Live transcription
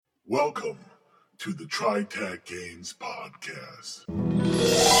Welcome to the TriTac Games Podcast.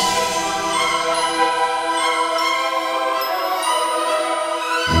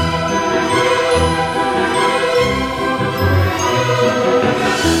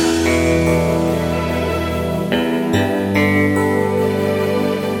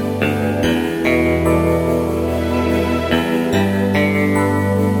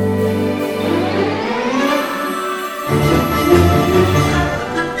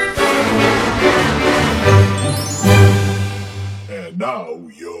 And now,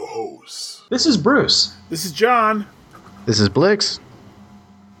 your hosts. This is Bruce. This is John. This is Blix.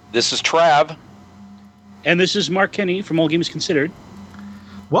 This is Trav. And this is Mark Kenny from All Games Considered.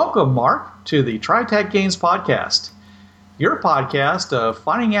 Welcome, Mark, to the TriTac Games Podcast. Your podcast of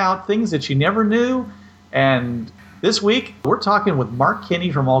finding out things that you never knew. And this week, we're talking with Mark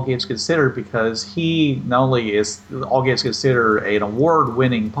Kenny from All Games Considered because he not only is All Games Considered an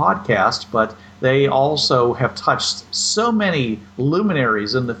award-winning podcast, but they also have touched so many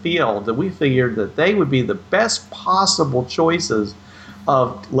luminaries in the field that we figured that they would be the best possible choices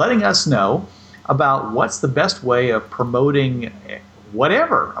of letting us know about what's the best way of promoting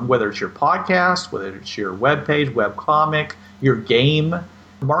whatever, whether it's your podcast, whether it's your webpage, webcomic, your game.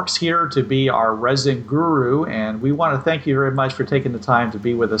 Mark's here to be our resident guru, and we want to thank you very much for taking the time to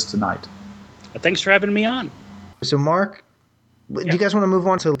be with us tonight. Thanks for having me on. So, Mark, do you guys want to move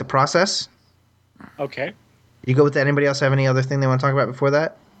on to the process? Okay. You go with that? Anybody else have any other thing they want to talk about before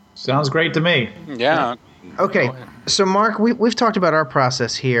that? Sounds great to me. Yeah. Okay. So, Mark, we've talked about our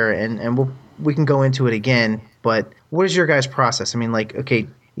process here, and we can go into it again, but what is your guys' process? I mean, like, okay,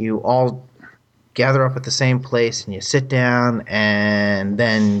 you all gather up at the same place and you sit down and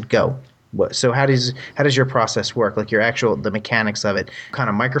then go. So how does your process work? Like the mechanics of it. What kind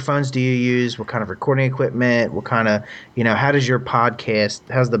of microphones do you use? What kind of recording equipment? What kind of, how does your podcast,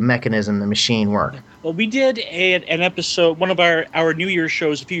 how's the mechanism, the machine work? Well, we did an episode, one of our New Year's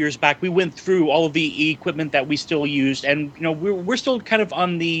shows a few years back. We went through all of the equipment that we still used, and we're still kind of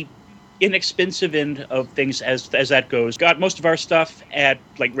on the inexpensive end of things as that goes. Got most of our stuff at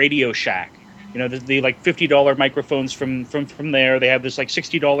like Radio Shack. The like $50 microphones from there. They have this like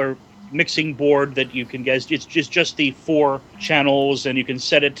 $60 mixing board that you can get. It's just the 4 channels, and you can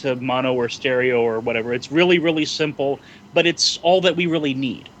set it to mono or stereo or whatever. It's really, really simple, but it's all that we really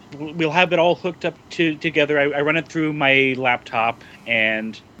need. We'll have it all hooked up together. I run it through my laptop,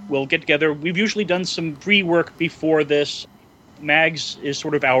 and we'll get together. We've usually done some pre-work before this. Mags is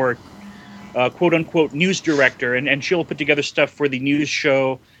sort of our quote-unquote news director, and she'll put together stuff for the news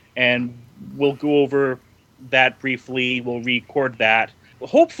show, and we'll go over that briefly. We'll record that.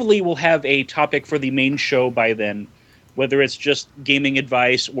 Hopefully we'll have a topic for the main show by then, whether it's just gaming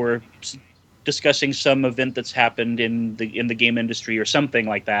advice or discussing some event that's happened in the game industry or something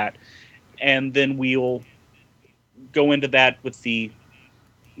like that. And then we'll go into that with the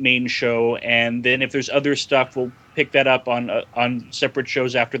main show, and then if there's other stuff, we'll pick that up on separate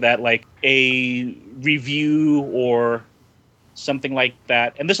shows after that, like a review or something like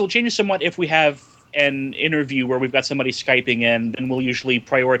that. And this will change somewhat if we have an interview where we've got somebody Skyping in, then we'll usually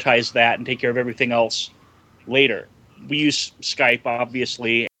prioritize that and take care of everything else later. We use Skype,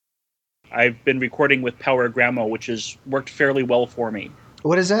 obviously. I've been recording with PowerGrammo, which has worked fairly well for me.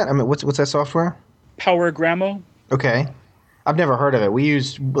 What is that? I mean, what's that software? PowerGrammo. Okay. I've never heard of it. We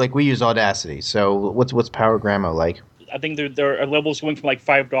use Audacity. So what's PowerGrammo like? I think there are levels going from like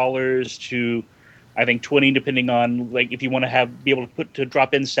 $5 to I think 20, depending on like if you want to be able to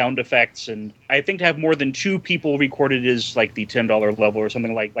drop in sound effects, and I think to have more than 2 people recorded is like the $10 level or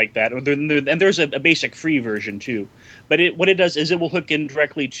something like that. And there's a basic free version too. But what it does is it will hook in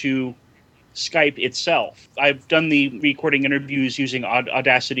directly to Skype itself. I've done the recording interviews using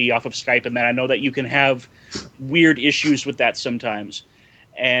Audacity off of Skype, and then I know that you can have weird issues with that sometimes.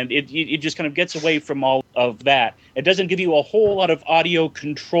 And it just kind of gets away from all of that. It doesn't give you a whole lot of audio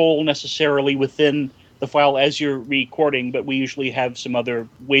control necessarily within the file as you're recording, but we usually have some other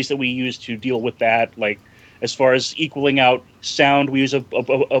ways that we use to deal with that. Like as far as equaling out sound, we use a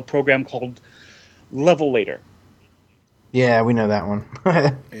program called Levelator. Yeah, we know that one.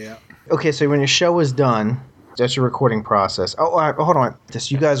 Yeah. Okay, so when your show is done, that's your recording process. Oh, hold on.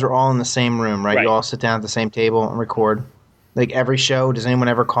 You guys are all in the same room, right? You all sit down at the same table and record? Like every show? Does anyone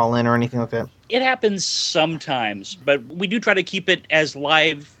ever call in or anything like that? It happens sometimes, but we do try to keep it as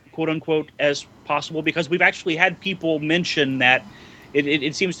live, quote-unquote, as possible, because we've actually had people mention that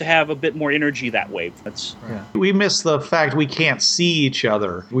it seems to have a bit more energy that way. We miss the fact we can't see each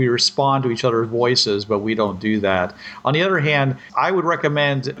other. We respond to each other's voices, but we don't do that. On the other hand, I would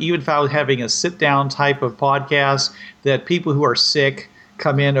recommend, even if I was having a sit-down type of podcast, that people who are sick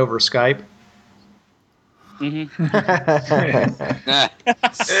come in over Skype.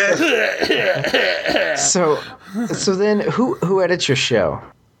 So then who edits your show?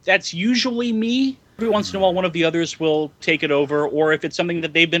 That's usually me. Every once in a while, one of the others will take it over, or if it's something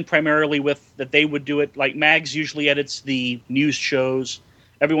that they've been primarily with, that they would do it. Like Mags usually edits the news shows.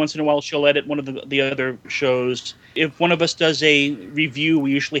 Every once in a while, she'll edit one of the other shows. If one of us does a review,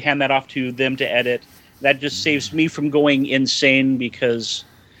 we usually hand that off to them to edit. That just saves me from going insane because,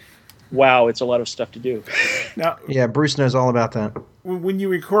 wow, it's a lot of stuff to do. Now, Yeah, Bruce knows all about that. when you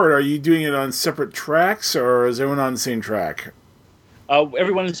record, are you doing it on separate tracks, or is everyone on the same track?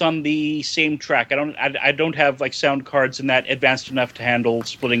 Everyone is on the same track. I don't have like sound cards and that advanced enough to handle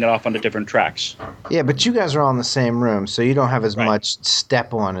splitting it off onto different tracks. Yeah, but you guys are all in the same room, so you don't have as Right. much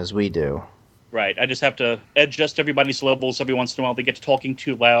step on as we do. Right. I just have to adjust everybody's levels every once in a while. They get to talking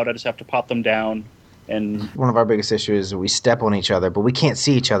too loud. I just have to pop them down. And One of our biggest issues is that we step on each other, but we can't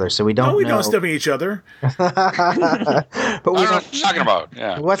see each other, so we don't No, we know. don't step at each other. But we I don't know don't. what you're talking about.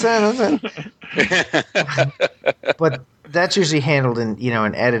 Yeah. What's that? But that's usually handled in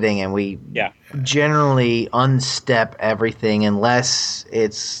editing, and we yeah. generally unstep everything unless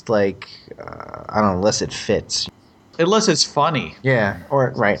it's like I don't know, unless it fits. Unless it's funny. Yeah,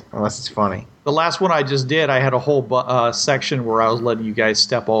 or right, unless it's funny. The last one I just did, I had a whole section where I was letting you guys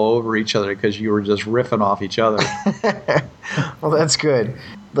step all over each other because you were just riffing off each other. Well, that's good.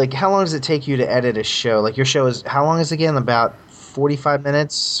 Like, how long does it take you to edit a show? Like, your show is how long is it again? About 45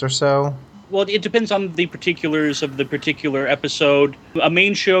 minutes or so. Well, it depends on the particulars of the particular episode. A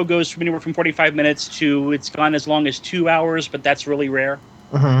main show goes from anywhere from 45 minutes to it's gone as long as 2 hours, but that's really rare.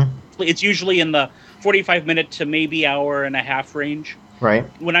 Mm-hmm. It's usually in the 45-minute to maybe hour and a half range. Right.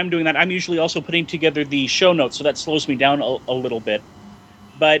 When I'm doing that, I'm usually also putting together the show notes, so that slows me down a little bit.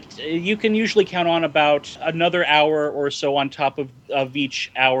 But you can usually count on about another hour or so on top of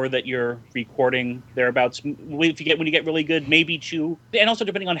each hour that you're recording, thereabouts. When you get really good, maybe 2. And also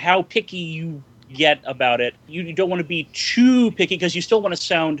depending on how picky you get about it. You don't want to be too picky because you still want to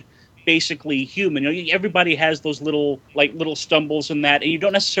sound basically human. Everybody has those little stumbles in that, and you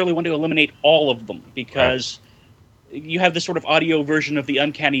don't necessarily want to eliminate all of them because you have this sort of audio version of the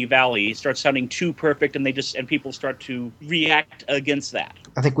uncanny valley. It starts sounding too perfect, and people start to react against that.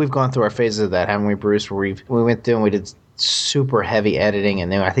 I think we've gone through our phases of that, haven't we, Bruce? Where we went through and we did super heavy editing, and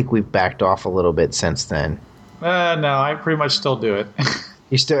then I think we've backed off a little bit since then. No, I pretty much still do it.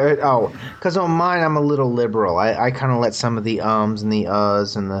 You still because on mine I'm a little liberal. I kind of let some of the ums and the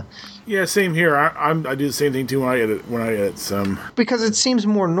uhs and the Yeah, same here. I do the same thing too when I edit some. because it seems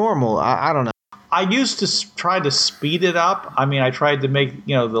more normal. I don't know. I used to try to speed it up. I mean, I tried to make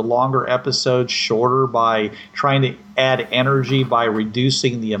the longer episodes shorter by trying to add energy by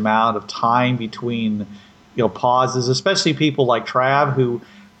reducing the amount of time between pauses. Especially people like Trav, who,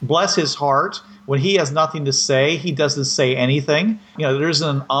 bless his heart, when he has nothing to say, he doesn't say anything. There's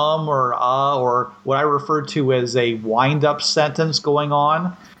an or or what I refer to as a wind-up sentence going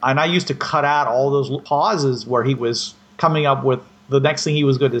on, and I used to cut out all those pauses where he was coming up with the next thing he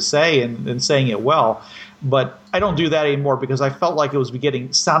was going to say and saying it well. But I don't do that anymore because I felt like it was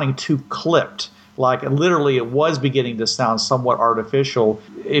sounding too clipped. Like literally it was beginning to sound somewhat artificial.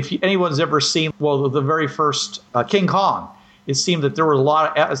 If anyone's ever seen, the very first King Kong, it seemed that there were a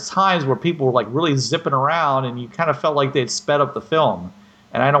lot of times where people were like really zipping around and you kind of felt like they'd sped up the film.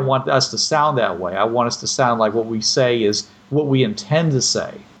 And I don't want us to sound that way. I want us to sound like what we say is what we intend to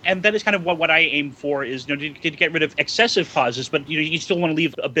say. And that is kind of what I aim for is to get rid of excessive pauses, but you still want to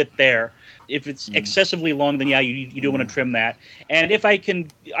leave a bit there. If it's excessively long, then you do want to trim that. And if I can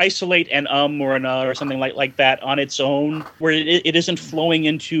isolate an or an or something like that on its own, where it isn't flowing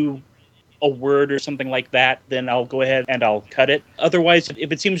into a word or something like that, then I'll go ahead and I'll cut it. Otherwise,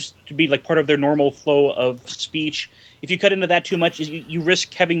 if it seems to be like part of their normal flow of speech, if you cut into that too much, you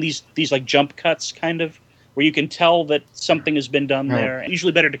risk having these like jump cuts kind of, where you can tell that something has been done there.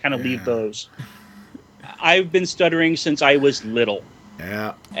 Usually better to kind of leave those. I've been stuttering since I was little.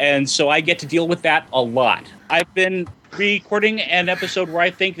 Yeah. And so I get to deal with that a lot. I've been recording an episode where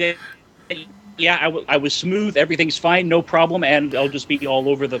I think that, I was smooth, everything's fine, no problem, and I'll just be all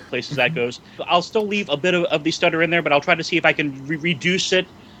over the places that goes. I'll still leave a bit of the stutter in there, but I'll try to see if I can reduce it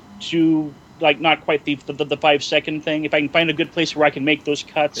to like not quite the 5-second thing. If I can find a good place where I can make those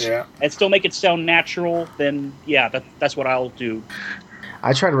cuts and still make it sound natural, then that's what I'll do.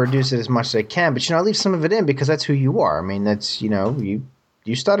 I try to reduce it as much as I can, but I leave some of it in because that's who you are. I mean, that's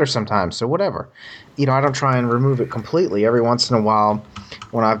you stutter sometimes, so whatever. I don't try and remove it completely. Every once in a while,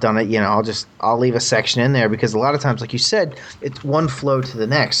 when I've done it, I'll leave a section in there because a lot of times, like you said, it's one flow to the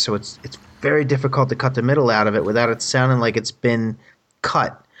next, so it's very difficult to cut the middle out of it without it sounding like it's been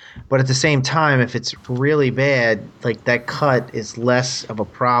cut. But at the same time, if it's really bad, like that cut is less of a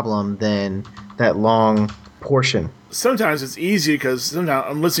problem than that long portion. Sometimes it's easy because sometimes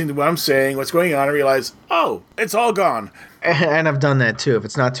I'm listening to what I'm saying, what's going on, and realize, oh, it's all gone. And I've done that too. If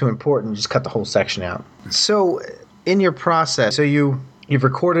it's not too important, just cut the whole section out. So in your process, so you've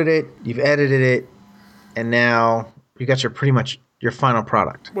recorded it, you've edited it, and now you got pretty much your final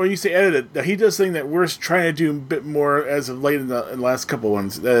product. Well, you say edit it. He does something that we're trying to do a bit more as of late in the last couple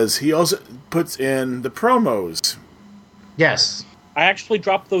ones. That is, he also puts in the promos. Yes. I actually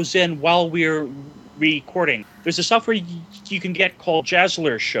dropped those in while we're recording. There's a software you can get called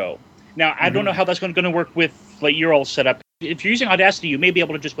Jazzler Show. Now, I don't know how that's going to work with like your all setup. If you're using Audacity, you may be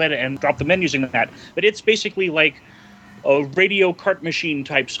able to just go ahead and drop them in using that. But it's basically like a radio cart machine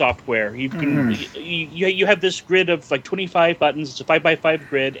type software. You can you have this grid of like 25 buttons. It's a 5x5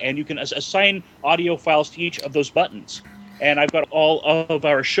 grid, and you can assign audio files to each of those buttons. And I've got all of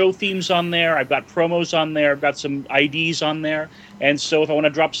our show themes on there. I've got promos on there. I've got some IDs on there. And so if I want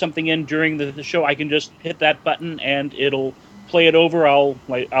to drop something in during the show, I can just hit that button and it'll play it over. I'll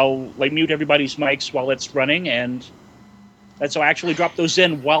mute everybody's mics while it's running, and that's how I actually drop those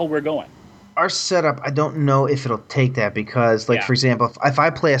in while we're going. Our setup, I don't know if it'll take that because, for example, if I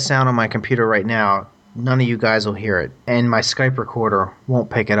play a sound on my computer right now, none of you guys will hear it, and my Skype recorder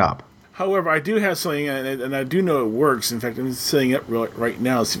won't pick it up. However, I do have something, and I do know it works. In fact, I'm just setting it up right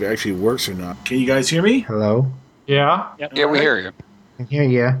now to see if it actually works or not. Can you guys hear me? Hello? Yeah. Yep. Yeah, we hear you. I can hear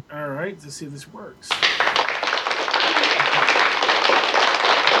you. All right, let's see if this works.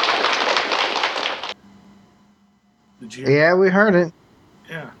 Did you hear me? Yeah, we heard it.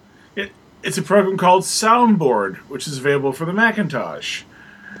 Yeah. It's a program called Soundboard, which is available for the Macintosh.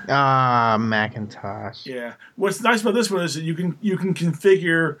 Ah, Macintosh. Yeah. What's nice about this one is that you can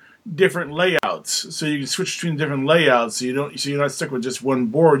configure different layouts, so you can switch between different layouts. So you're not stuck with just one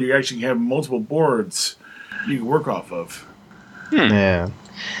board. You actually have multiple boards you can work off of. Yeah.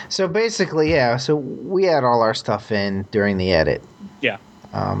 So basically, So we add all our stuff in during the edit. Yeah.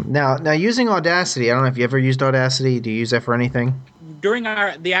 Now using Audacity, I don't know if you ever used Audacity. Do you use that for anything? During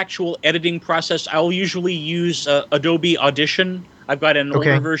the actual editing process, I'll usually use Adobe Audition. I've got an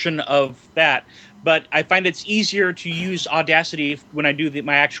older version of that, but I find it's easier to use Audacity when I do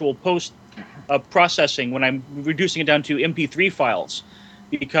my actual post processing, when I'm reducing it down to MP3 files,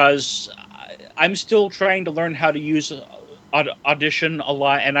 because I'm still trying to learn how to use Audition a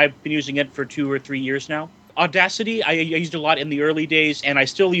lot, and I've been using it for 2 or 3 years now. Audacity, I used a lot in the early days, and I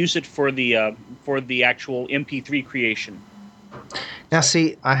still use it for the actual MP3 creation. Now,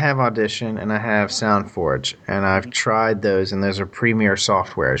 see, I have Audition and I have SoundForge, and I've tried those, and those are premier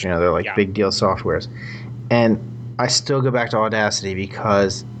softwares. They're like big deal softwares. And I still go back to Audacity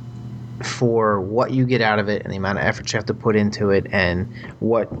because for what you get out of it and the amount of effort you have to put into it and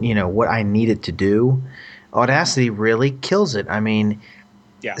what I need it to do, Audacity really kills it. I mean,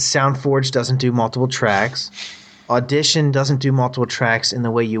 SoundForge doesn't do multiple tracks. Audition doesn't do multiple tracks in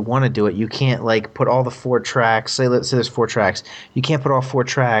the way you want to do it. You can't put all the 4 tracks. Say there's 4 tracks. You can't put all 4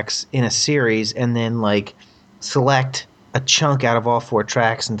 tracks in a series and then select a chunk out of all 4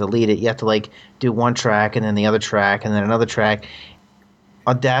 tracks and delete it. You have to do one track and then the other track and then another track.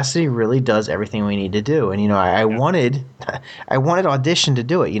 Audacity really does everything we need to do. And I wanted Audition to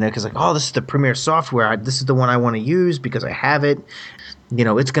do it. Because this is the premier software. This is the one I want to use because I have it.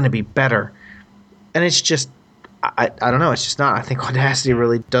 It's going to be better. And it's just. I don't know. It's just not. I think Audacity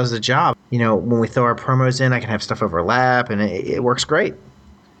really does the job. When we throw our promos in, I can have stuff overlap, and it works great.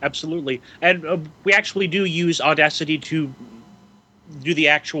 Absolutely. And we actually do use Audacity to do the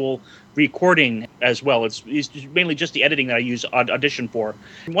actual recording as well. It's mainly just the editing that I use Audition for.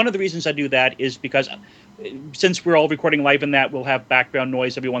 One of the reasons I do that is because since we're all recording live in that, we'll have background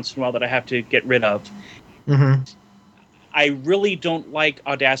noise every once in a while that I have to get rid of. Mm-hmm. I really don't like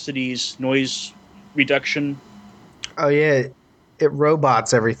Audacity's noise reduction. Oh, yeah. It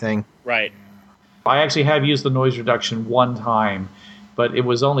robots everything. Right. I actually have used the noise reduction one time, but it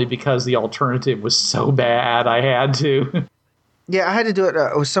was only because the alternative was so bad I had to. Yeah, I had to do it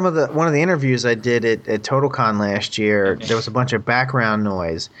with one of the interviews I did at TotalCon last year. Okay. There was a bunch of background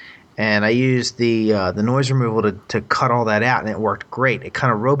noise, and I used the noise removal to cut all that out, and it worked great. It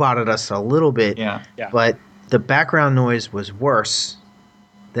kind of roboted us a little bit, but the background noise was worse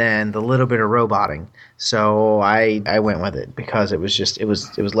than the little bit of roboting. So I went with it because it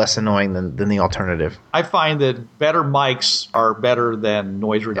was less annoying than the alternative. I find that better mics are better than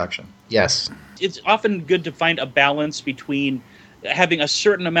noise reduction. Yes. It's often good to find a balance between having a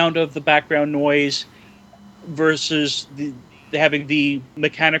certain amount of the background noise versus having the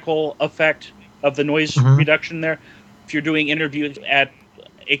mechanical effect of the noise reduction there. if you're doing interviews at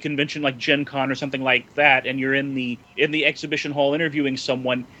a convention like Gen Con or something like that, and you're in the exhibition hall interviewing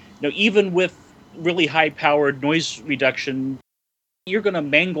someone, even with really high-powered noise reduction, you're going to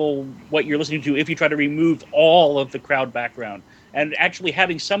mangle what you're listening to if you try to remove all of the crowd background. And actually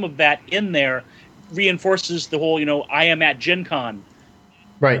having some of that in there reinforces the whole, I am at Gen Con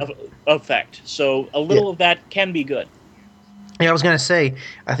effect. So a little of that can be good. Yeah, I was going to say,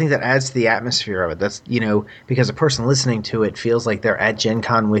 I think that adds to the atmosphere of it. That's, because a person listening to it feels like they're at Gen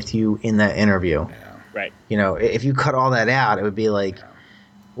Con with you in that interview. Yeah. Right. If you cut all that out, it would be like,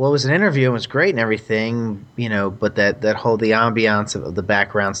 well, it was an interview, it was great and everything, but that whole, the ambiance of the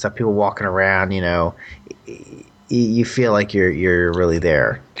background stuff, people walking around, you feel like you're really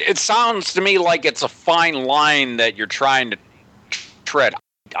there. It sounds to me like it's a fine line that you're trying to tread.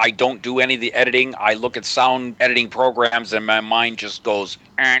 I don't do any of the editing. I look at sound editing programs and my mind just goes,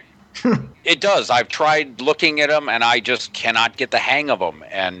 eh. It does. I've tried looking at them and I just cannot get the hang of them,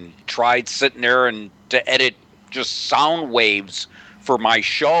 and tried sitting there and to edit just sound waves for my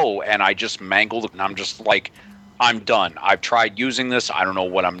show, and I just mangled it, and I'm just like, I'm done. I've tried using this. I don't know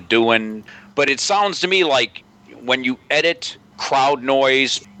what I'm doing. But it sounds to me like when you edit crowd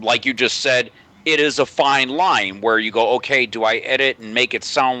noise, like you just said, it is a fine line where you go, okay, do I edit and make it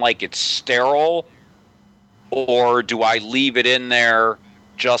sound like it's sterile? Or do I leave it in there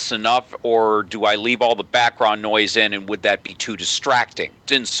just enough? Or do I leave all the background noise in, and would that be too distracting? It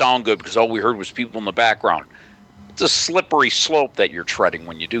didn't sound good because all we heard was people in the background. It's a slippery slope that you're treading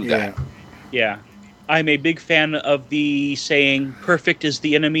when you do that. Yeah. I'm a big fan of the saying, perfect is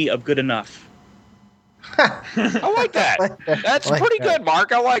the enemy of good enough. I like that. That's pretty good,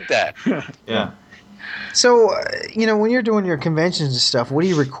 Mark. I like that. Yeah. So, when you're doing your conventions and stuff, what do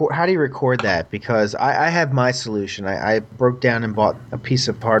you record? How do you record that? Because I have my solution. I broke down and bought a piece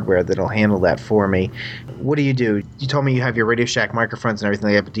of hardware that'll handle that for me. What do? You told me you have your Radio Shack microphones and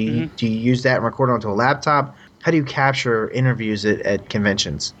everything like that, but do you use that and record onto a laptop? How do you capture interviews at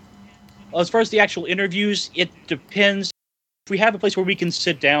conventions? Well, as far as the actual interviews, it depends. If we have a place where we can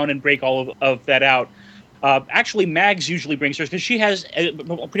sit down and break all of that out, actually Mags usually brings hers, because she has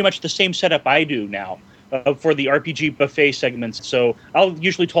pretty much the same setup I do now for the RPG buffet segments. So I'll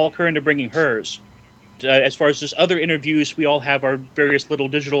usually talk her into bringing hers. As far as just other interviews, we all have our various little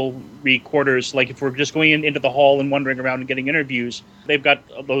digital recorders. Like if we're just going into the hall and wandering around and getting interviews, they've got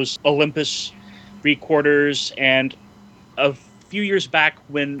those Olympus recorders. And a few years back,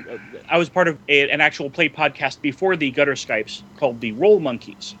 when I was part of an actual play podcast before the Gutter Skypes called the Roll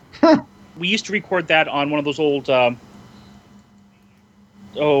Monkeys, we used to record that on one of those old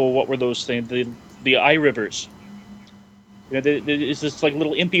what were those things, the iRivers. It's this like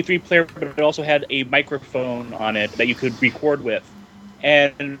little MP3 player, but it also had a microphone on it that you could record with.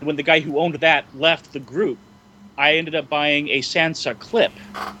 And when the guy who owned that left the group, I ended up buying a Sansa Clip,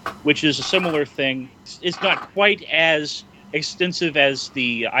 which is a similar thing. It's not quite as extensive as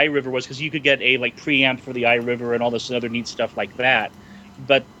the iRiver was, because you could get a preamp for the iRiver and all this other neat stuff like that.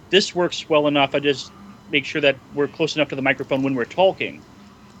 But this works well enough. I just make sure that we're close enough to the microphone when we're talking,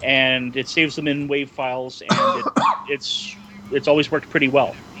 and it saves them in WAV files, and it's always worked pretty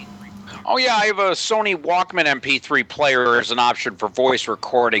well. Oh, yeah, I have a Sony Walkman MP3 player as an option for voice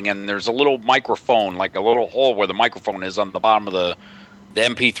recording, and there's a little microphone, like a little hole where the microphone is on the bottom of the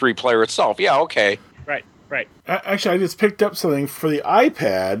MP3 player itself. Yeah, okay. Right. Actually, I just picked up something for the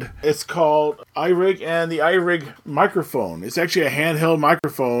iPad. It's called iRig and the iRig microphone. It's actually a handheld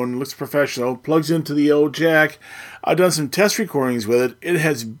microphone. Looks professional. Plugs into the old jack. I've done some test recordings with it. It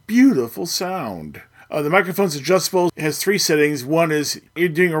has beautiful sound. The microphone's adjustable. It has 3 settings. One is you're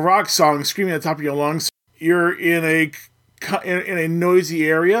doing a rock song, screaming at the top of your lungs. You're in a noisy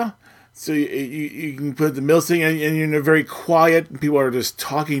area, so you can put the middle setting, and you're in a very quiet, people are just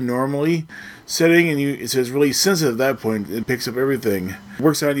talking normally setting, and it says really sensitive at that point. It picks up everything. It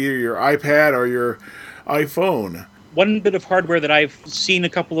works on either your iPad or your iPhone. One bit of hardware that I've seen a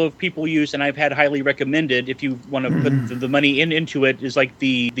couple of people use and I've had highly recommended, if you want to put the money into it, is like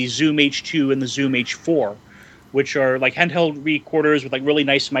the Zoom H2 and the Zoom H4, which are like handheld recorders with like really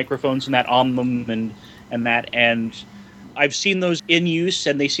nice microphones and that on them and that. And I've seen those in use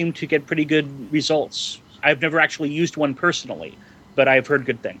and they seem to get pretty good results. I've never actually used one personally, but I've heard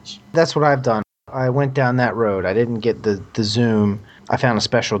good things. That's what I've done. I went down that road. I didn't get the Zoom. I found a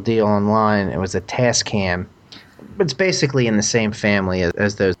special deal online. It was a Tascam. It's basically in the same family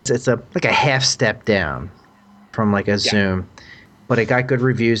as those. It's like a half step down from like a Zoom, but it got good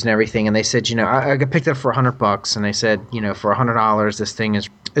reviews and everything. And they said, I picked it up for $100, and they said, for $100, this thing is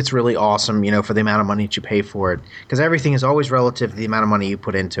it's really awesome, for the amount of money that you pay for it. Because everything is always relative to the amount of money you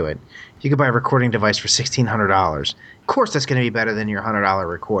put into it. You could buy a recording device for $1,600. Of course, that's going to be better than your $100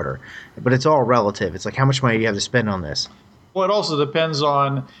 recorder. But it's all relative. It's like, how much money do you have to spend on this? Well, it also depends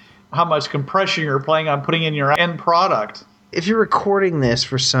on how much compression you're planning on putting in your end product. If you're recording this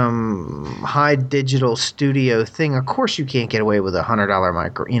for some high digital studio thing, of course you can't get away with a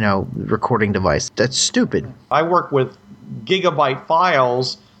 $100 recording device. That's stupid. I work with gigabyte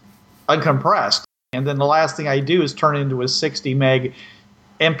files uncompressed, and then the last thing I do is turn it into a 60 meg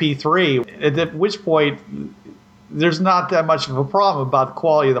MP3, at which point there's not that much of a problem about the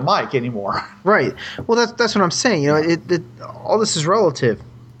quality of the mic anymore. Right. Well, that's what I'm saying. All this is relative.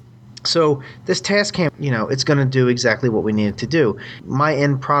 So this Tascam, it's going to do exactly what we need it to do. My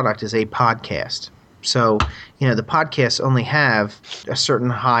end product is a podcast. So, the podcasts only have a certain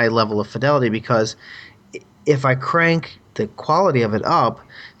high level of fidelity because if I crank the quality of it up,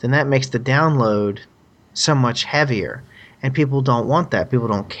 then that makes the download so much heavier. And people don't want that. People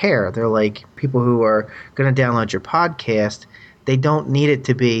don't care. They're like, people who are going to download your podcast, they don't need it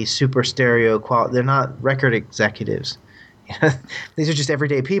to be super stereo quality. They're not record executives. These are just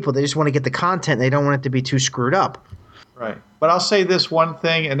everyday people. They just want to get the content. They don't want it to be too screwed up. Right. But I'll say this one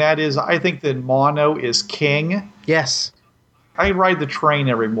thing, and that is I think that mono is king. Yes. I ride the train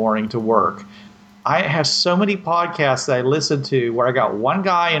every morning to work. I have so many podcasts that I listen to where I got one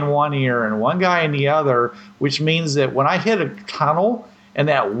guy in one ear and one guy in the other, which means that when I hit a tunnel and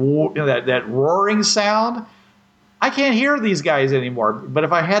that roaring sound, I can't hear these guys anymore. But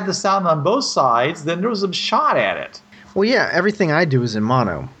if I had the sound on both sides, then there was a shot at it. Well, yeah, everything I do is in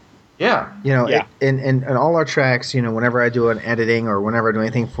mono. Yeah. Yeah. In all our tracks, whenever I do an editing or whenever I do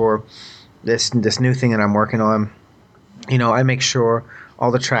anything for this new thing that I'm working on, I make sure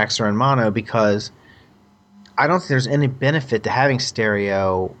all the tracks are in mono because I don't think there's any benefit to having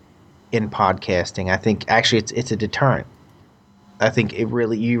stereo in podcasting. I think actually it's a deterrent. I think you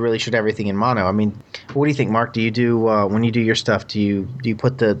really should have everything in mono. I mean, what do you think, Mark? Do you do when you do your stuff? Do you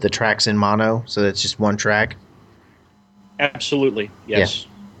put the tracks in mono so that it's just one track? Absolutely, yes.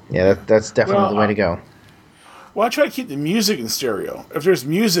 Yeah, that's definitely the way to go. Well, I try to keep the music in stereo. If there's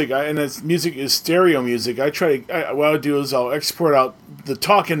music, music is stereo music, what I'll do is I'll export out the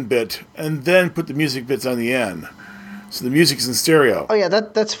talking bit and then put the music bits on the end. So the music's in stereo. Oh yeah,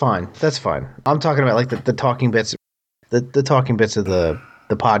 that's fine. That's fine. I'm talking about like the talking bits, the talking bits of the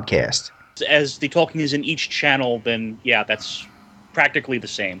podcast. As the talking is in each channel, then yeah, that's practically the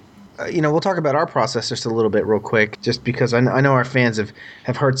same. We'll talk about our process just a little bit real quick, just because I know our fans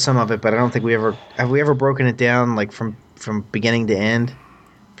have heard some of it, but I don't think we ever broken it down like from beginning to end,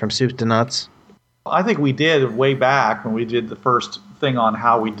 from soup to nuts. I think we did way back when we did the first thing on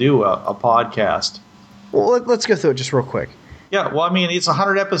how we do a podcast. Well, let's go through it just real quick. Yeah, well, I mean, it's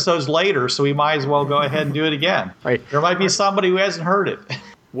 100 episodes later, so we might as well go ahead and do it again. Right. There might be somebody who hasn't heard it.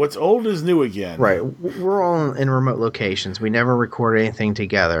 What's old is new again. Right. We're all in remote locations. We never record anything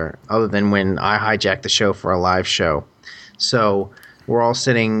together other than when I hijack the show for a live show. So we're all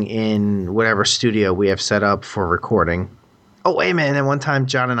sitting in whatever studio we have set up for recording. Oh, wait a minute. And one time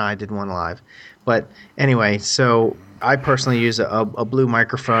John and I did one live. But anyway, so I personally use a Blue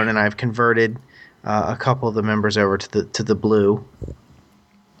microphone, and I've converted a couple of the members over to the Blue,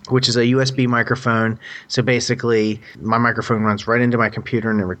 which is a USB microphone. So basically, my microphone runs right into my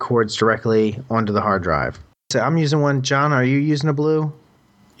computer and it records directly onto the hard drive. So I'm using one. John, are you using a Blue?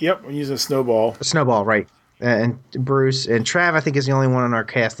 Yep, I'm using a Snowball. A Snowball, right. And Bruce and Trav, I think, is the only one on our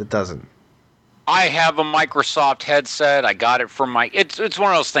cast that doesn't. I have a Microsoft headset. I got it from it's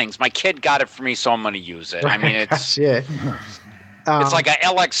one of those things. My kid got it for me, so I'm going to use it. I mean, it's yeah. It's like a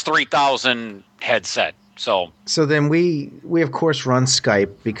LX3000 headset. So then we of course run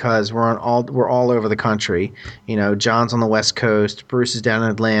Skype because we're all over the country. John's on the West Coast, Bruce is down in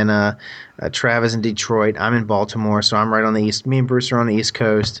Atlanta, Trav is in Detroit, I'm in Baltimore, so I'm right on the East. Me and Bruce are on the East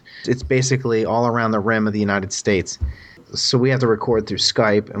Coast. It's basically all around the rim of the United States. So we have to record through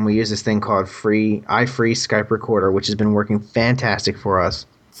Skype, and we use this thing called iFree Skype Recorder, which has been working fantastic for us.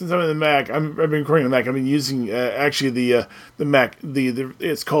 Since I'm in the Mac, I've been recording on the Mac. I've been using actually the Mac.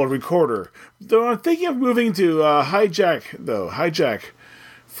 It's called Recorder. Though I'm thinking of moving to Hijack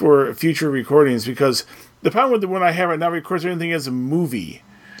for future recordings, because the problem with the one I have right now records everything as a movie.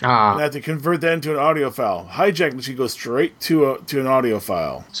 And I have to convert that into an audio file. Hijack lets you go straight to an audio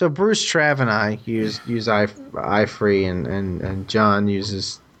file. So Bruce, Trav, and I use iFree, and John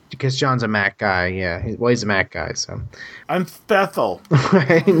uses, because John's a Mac guy. Yeah, he's a Mac guy. So I'm Bethel.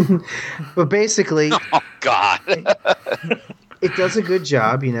 Right. But basically, oh God, it does a good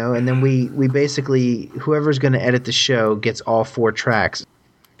job, and then we basically, whoever's going to edit the show gets all 4 tracks.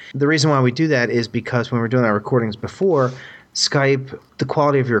 The reason why we do that is because when we're doing our recordings before, Skype, the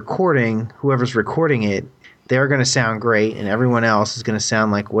quality of your recording, whoever's recording it, they're going to sound great, and everyone else is going to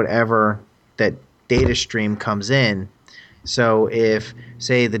sound like whatever that data stream comes in. So if,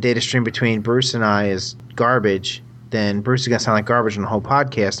 say, the data stream between Bruce and I is garbage, then Bruce is going to sound like garbage on the whole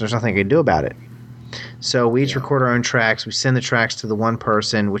podcast, and there's nothing I can do about it. So we each record our own tracks. We send the tracks to the one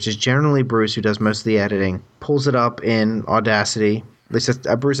person, which is generally Bruce, who does most of the editing, pulls it up in Audacity. Bruce,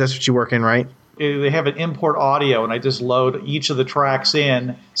 that's what you work in, right? They have an import audio, and I just load each of the tracks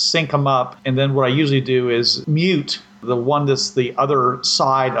in, sync them up, and then what I usually do is mute the one that's the other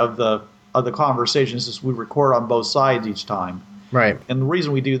side of the conversation, since we record on both sides each time. Right. And the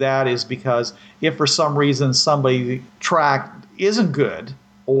reason we do that is because if for some reason somebody's track isn't good,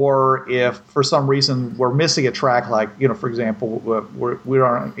 or if for some reason we're missing a track, like, for example, we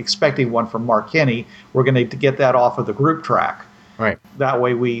aren't expecting one from Mark Kinney, we're going to get that off of the group track. Right. That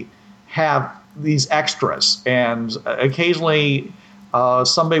way we have these extras. And occasionally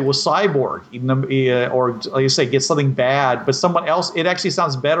somebody will cyborg, or like you say, get something bad, but someone else, it actually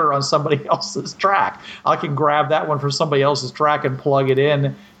sounds better on somebody else's track. I can grab that one from somebody else's track and plug it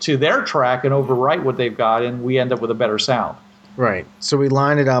in to their track and overwrite what they've got, and we end up with a better sound. Right. So we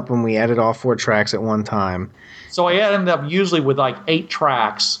line it up and we edit all 4 tracks at one time. So I end up usually with like 8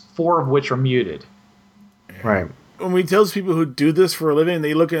 tracks, 4 of which are muted. Right. When we tell people who do this for a living,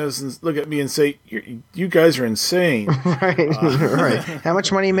 they look at us and look at me and say, "You guys are insane." Right. Right. How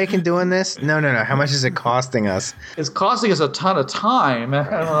much money are you making doing this? No. How much is it costing us? It's costing us a ton of time.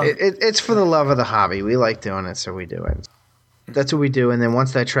 It's for the love of the hobby. We like doing it, so we do it. That's what we do. And then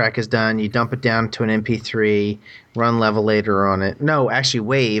once that track is done, you dump it down to an MP3, run Levelator on it. No, actually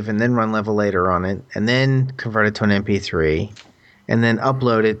Wave, and then run Levelator on it, and then convert it to an MP3. And then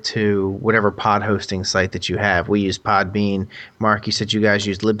upload it to whatever pod hosting site that you have. We use Podbean. Mark, you said you guys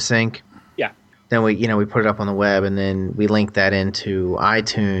use Libsync. Yeah. Then we put it up on the web, and then we link that into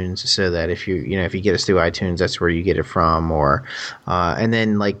iTunes so that if you get us through iTunes, that's where you get it from. Or and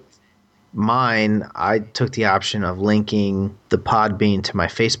then like mine, I took the option of linking the Podbean to my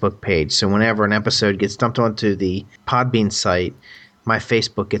Facebook page. So whenever an episode gets dumped onto the Podbean site, my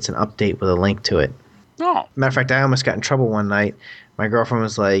Facebook gets an update with a link to it. Oh. Matter of fact, I almost got in trouble one night. My girlfriend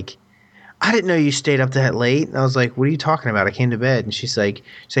was like, "I didn't know you stayed up that late." And I was like, "What are you talking about? I came to bed." And she's like,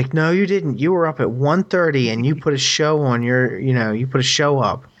 "No, you didn't. You were up at 1:30 and you put a show on you put a show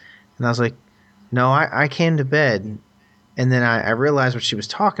up." And I was like, "No, I came to bed." And then I realized what she was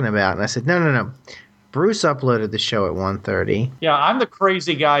talking about. And I said, No. Bruce uploaded the show at 1:30. Yeah, I'm the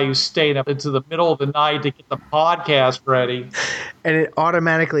crazy guy who stayed up into the middle of the night to get the podcast ready. And it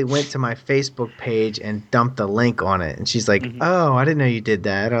automatically went to my Facebook page and dumped a link on it. And she's like, "Oh, I didn't know you did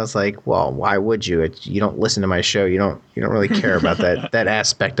that." I was like, "Well, why would you? You don't listen to my show. You don't really care about that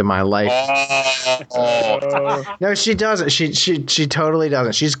aspect of my life." No, she doesn't. She totally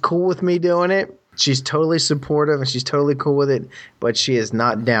doesn't. She's cool with me doing it. She's totally supportive and she's totally cool with it, but she is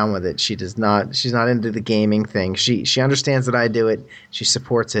not down with it. She's not into the gaming thing. She understands that I do it. She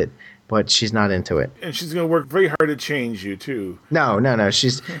supports it, but she's not into it. And she's going to work very hard to change you too. No.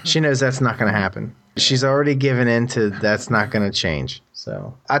 She knows that's not going to happen. She's already given in to that's not going to change.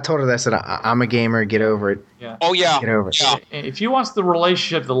 So I told her that. I said, "I'm a gamer. Get over it." Yeah. Oh, yeah. Get over it. Yeah. If she wants the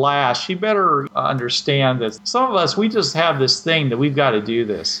relationship to last, she better understand that some of us, we just have this thing that we've got to do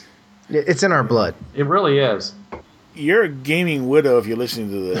this. It's in our blood. It really is. You're a gaming widow if you're listening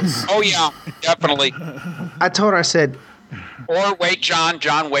to this. Oh, yeah, definitely. I told her, I said, Or wait, John,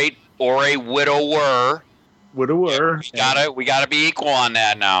 wait. Or a widower. Widower. We gotta be equal on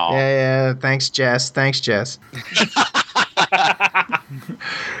that now. Yeah. Thanks, Jess. But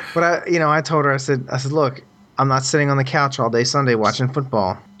I told her, I said, "Look, I'm not sitting on the couch all day Sunday watching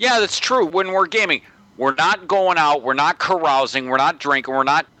football." Yeah, that's true. When we're gaming, we're not going out. We're not carousing. We're not drinking.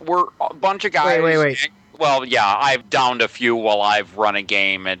 We're a bunch of guys. Wait. Well, yeah, I've downed a few while I've run a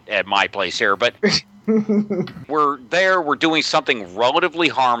game at my place here, but we're there. We're doing something relatively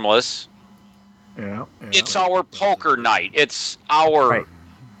harmless. Yeah. It's our poker night. It's our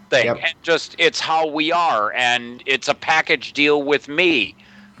thing. Yep. And it's how we are. And it's a package deal with me.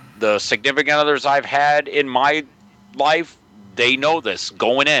 The significant others I've had in my life, they know this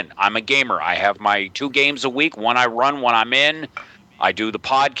going in. I'm a gamer. I have my 2 games a week. One I run when I'm in. I do the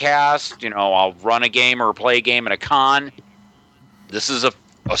podcast. I'll run a game or play a game at a con. This is a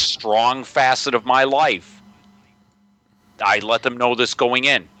strong facet of my life. I let them know this going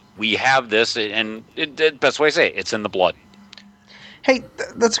in. We have this, and the best way to say it, it's in the blood. Hey,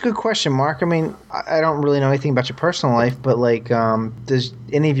 that's a good question, Mark. I mean, I don't really know anything about your personal life, but does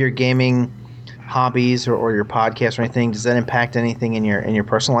any of your gaming hobbies or your podcast or anything, does that impact anything in your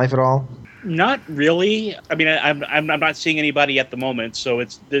personal life at all? Not really. I mean, I'm not seeing anybody at the moment, so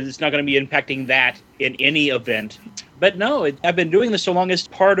it's not going to be impacting that in any event. But no, I've been doing this so long as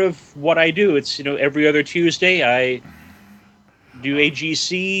part of what I do. It's, every other Tuesday I do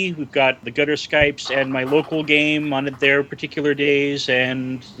AGC. We've got the Gutter Skypes and my local game on their particular days,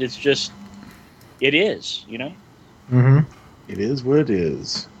 and it's just, it is, Mm-hmm. It is what it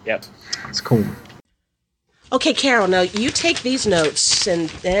is. Yep. It's cool. Okay, Carol, now you take these notes,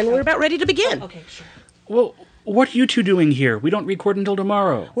 and we're about ready to begin. Okay, sure. Well, what are you two doing here? We don't record until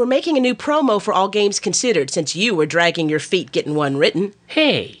tomorrow. We're making a new promo for All Games Considered, since you were dragging your feet getting one written.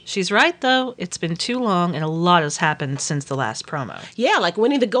 Hey. She's right, though. It's been too long, and a lot has happened since the last promo. Yeah, like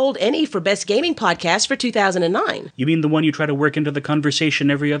winning the Gold Emmy for Best Gaming Podcast for 2009. You mean the one you try to work into the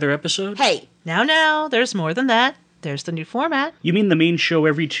conversation every other episode? Hey. Now, there's more than that. There's the new format. You mean the main show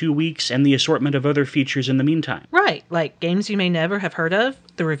every 2 weeks and the assortment of other features in the meantime? Right, like games you may never have heard of,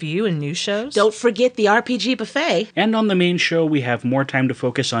 the review and news shows. Don't forget the RPG buffet. And on the main show, we have more time to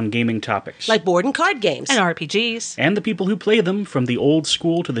focus on gaming topics. Like board and card games. And RPGs. And the people who play them, from the old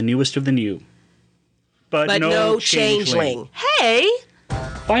school to the newest of the new. But no changeling. Hey!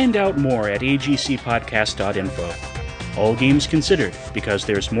 Find out more at agcpodcast.info. All games considered, because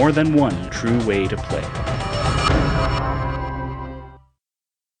there's more than one true way to play.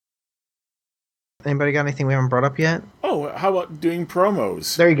 Anybody got anything we haven't brought up yet? Oh, how about doing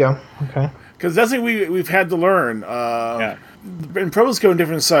promos? There you go. Okay. Because that's something we've had to learn. Yeah. And promos go in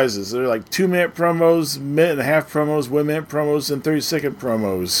different sizes. They're like 2-minute promos, minute and a half promos, 1-minute promos, and 30-second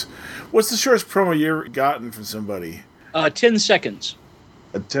promos. What's the shortest promo you ever gotten from somebody? 10 seconds.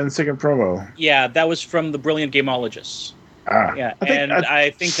 A 10-second promo. Yeah, that was from the Brilliant Gameologists. Yeah, I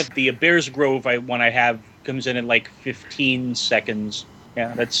think that the Bears Grove one I have comes in at like 15 seconds.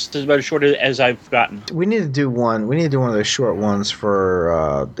 Yeah, that's about as short as I've gotten. We need to do one. We need to do one of those short ones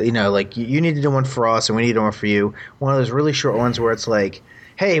for, like you need to do one for us and we need to do one for you. One of those really short ones where it's like,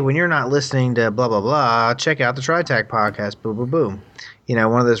 hey, when you're not listening to blah, blah, blah, check out the TriTac podcast, boom, boom, boom.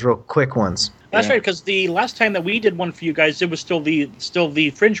 One of those real quick ones. That's right, because the last time that we did one for you guys, it was still the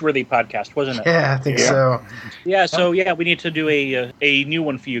Fringeworthy podcast, wasn't it? Yeah, I think so. Yeah, so we need to do a new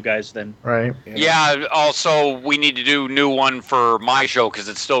one for you guys then. Right. Yeah, also, we need to do a new one for my show, because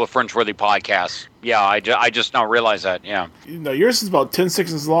it's still a Fringeworthy podcast. Yeah, I just now realized that, yeah. Yours is about 10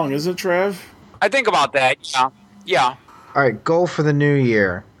 seconds long, isn't it, Trav? I think about that, yeah. All right, goal for the new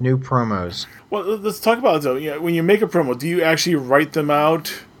year, new promos. Well, let's talk about it, though. When you make a promo, do you actually write them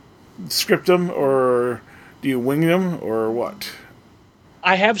out, script them, or do you wing them, or what?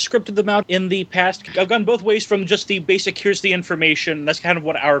 I have scripted them out in the past. I've gone both ways, from just the basic, here's the information. That's kind of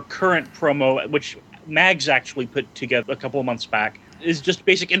what our current promo, which Mags actually put together a couple of months back, is just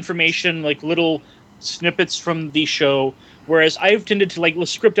basic information, like little snippets from the show. Whereas I've tended to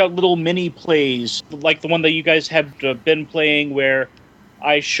script out little mini plays, like the one that you guys have been playing, where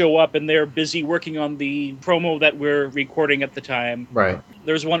I show up and they're busy working on the promo that we're recording at the time. Right.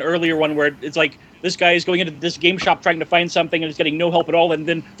 There's one earlier one where it's like this guy is going into this game shop trying to find something and is getting no help at all, and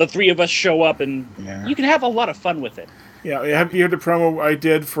then the three of us show up, and you can have a lot of fun with it. Yeah, have you heard the promo I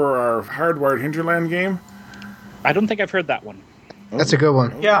did for our Hardwired Hinterland game? I don't think I've heard that one. That's a good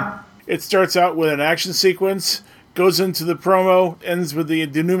one. Yeah. It starts out with an action sequence, goes into the promo, ends with the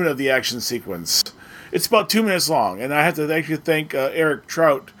denouement of the action sequence. It's about 2 minutes long, and I have to actually thank Eric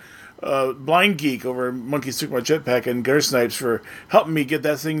Trout, Blind Geek over at Monkey Stick My Jetpack, and Gutter Snipes for helping me get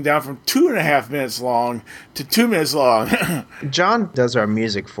that thing down from 2.5 minutes long to 2 minutes long. John does our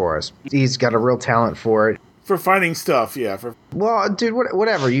music for us. He's got a real talent for it. For finding stuff, yeah. Well, dude,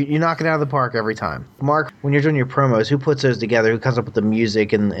 whatever. You knock it out of the park every time. Mark, when you're doing your promos, who puts those together? Who comes up with the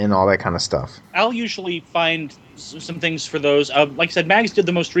music and all that kind of stuff? I'll usually find some things for those. Like I said, Mags did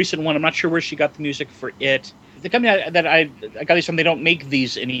the most recent one. I'm not sure where she got the music for it. The company that I got these from, they don't make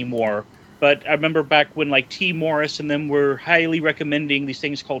these anymore. But I remember back when T. Morris and them were highly recommending these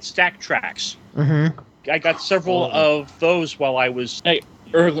things called stack tracks. Mm-hmm. I got several of those while I was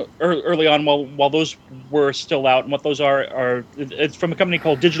early on, while those were still out. And what those are it's from a company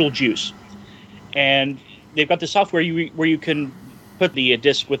called Digital Juice, and they've got the software where you can put the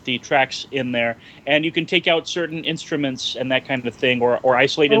disc with the tracks in there, and you can take out certain instruments and that kind of thing, or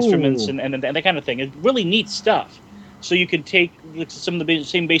isolate instruments and that kind of thing. It's really neat stuff. So you can take some of the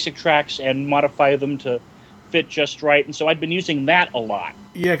same basic tracks and modify them to fit just right. And so I've been using that a lot.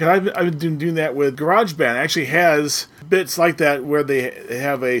 Yeah, because I've been doing that with GarageBand. It actually has bits like that where they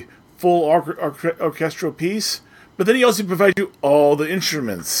have a full orchestral piece, but then he also provides you all the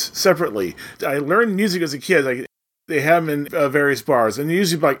instruments separately. I learned music as a kid. They have them in various bars, and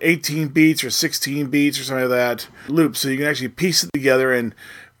usually like 18 beats or 16 beats or something like that loops, so you can actually piece it together and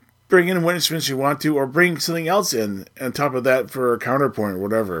bring in what instruments you want to, or bring something else in on top of that for a counterpoint or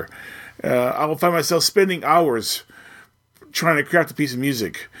whatever. I will find myself spending hours trying to craft a piece of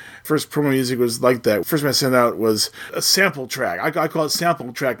music. First promo music was like that. First one I sent out was a sample track. I call it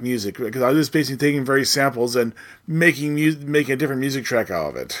sample track music because I was just basically taking various samples and making a different music track out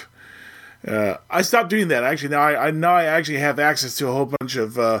of it. I stopped doing that. Actually, now I actually have access to a whole bunch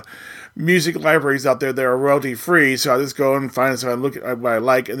of music libraries out there that are royalty free. So I just go and find something I look at what I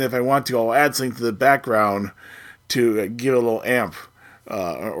like, and if I want to, I'll add something to the background to give it a little amp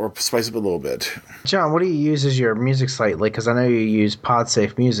or spice up a little bit. John, what do you use as your music site? Like, because I know you use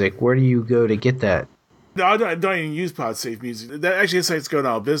PodSafe Music. Where do you go to get that? No, I don't even use PodSafe Music. That actually, site's going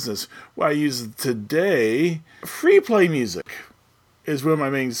out of business. What I use today, Free Play Music is one of my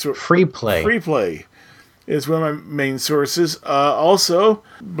main sources. Free Play is one of my main sources. Also,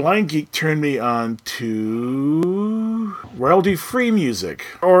 Blind Geek turned me on to royalty-free music,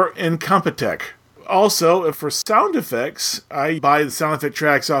 or Incompetech. Also, for sound effects, I buy the sound effect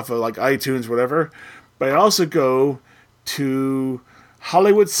tracks off of like iTunes, whatever. But I also go to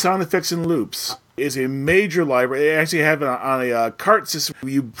Hollywood Sound Effects and Loops. It's a major library. They actually have it on a cart system.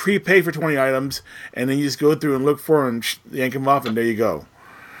 You prepay for 20 items, and then you just go through and look for them and yank them off, and there you go.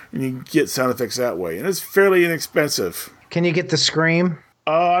 And you get sound effects that way. And it's fairly inexpensive. Can you get the Scream?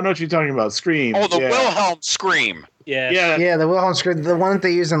 I know what you're talking about. Scream. Oh, the Wilhelm Scream. Yeah, the Wilhelm Scream, the one that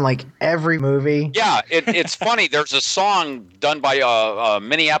they use in like every movie. Yeah, it's funny. There's a song done by a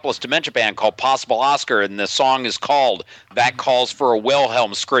Minneapolis dementia band called Possible Oscar, and the song is called "That Calls for a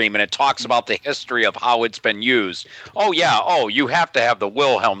Wilhelm Scream," and it talks about the history of how it's been used. Oh yeah, you have to have the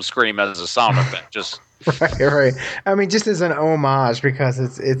Wilhelm Scream as a sound effect. Just right. I mean, just as an homage, because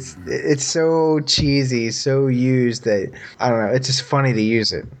it's so cheesy, so used that I don't know. It's just funny to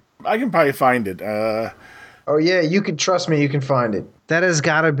use it. I can probably find it. Oh yeah, you can trust me. You can find it. That has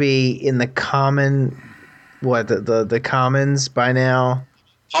got to be in the common, the commons by now.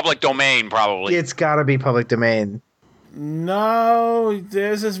 Public domain, probably. It's got to be public domain. No,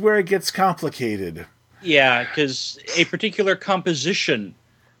 this is where it gets complicated. Yeah, because a particular composition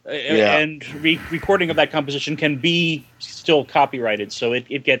and recording of that composition can be still copyrighted, so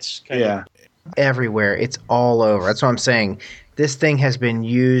it gets kind of everywhere. It's all over. That's what I'm saying. This thing has been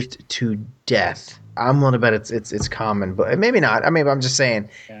used to death. I'm willing to bet it's common, but maybe not. I mean, I'm just saying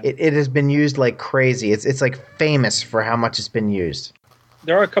it has been used like crazy. It's like famous for how much it's been used.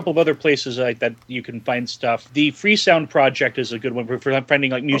 There are a couple of other places like that you can find stuff. The Freesound Project is a good one for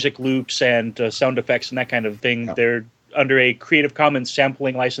finding like music loops and sound effects and that kind of thing. They're under a Creative Commons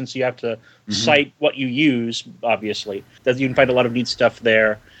sampling license. You have to cite what you use, obviously. You can find a lot of neat stuff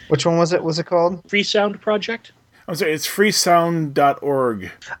there. Which one was it? What's it called? Freesound Project? I'm sorry, it's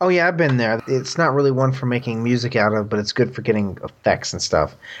freesound.org. Oh, yeah, I've been there. It's not really one for making music out of, but it's good for getting effects and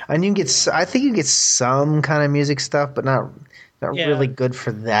stuff. And you can get, I think you can get some kind of music stuff, but not really good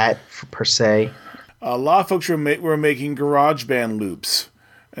for that per se. A lot of folks were making GarageBand loops,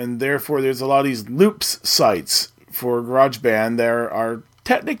 and therefore there's a lot of these loops sites for GarageBand. There are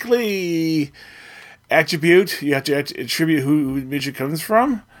technically attribute. You have to attribute who music comes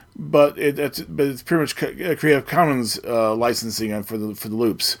from. But it's pretty much Creative Commons licensing for the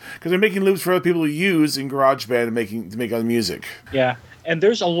loops, because they're making loops for other people to use in GarageBand to make other music. Yeah, and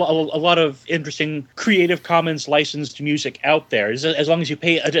there's a lot of interesting Creative Commons licensed music out there. As long as you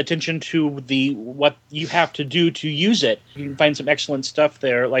pay attention to what you have to do to use it, you can find some excellent stuff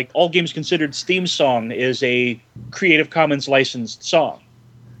there. Like All Games Considered's theme song is a Creative Commons licensed song.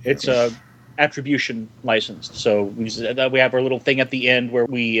 It's a attribution licensed, so we have our little thing at the end where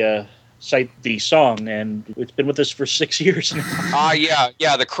we cite the song, and it's been with us for 6 years now.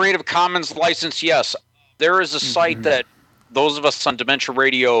 The Creative Commons license. Yes, there is a site that those of us on Dementia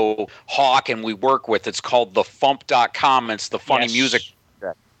Radio hawk and we work with. It's called thefump.com. It's the funny music.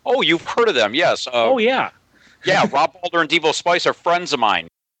 Oh, you've heard of them? Yes. Yeah, Rob Balder and Devo Spice are friends of mine.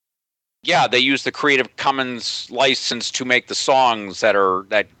 Yeah, they use the Creative Commons license to make the songs that are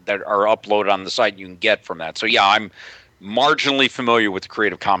uploaded on the site you can get from that. So yeah, I'm marginally familiar with the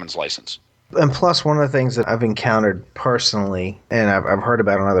Creative Commons license. And plus, one of the things that I've encountered personally, and I've heard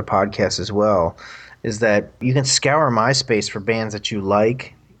about on other podcasts as well, is that you can scour MySpace for bands that you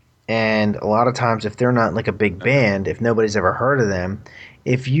like, and a lot of times if they're not like a big band, if nobody's ever heard of them,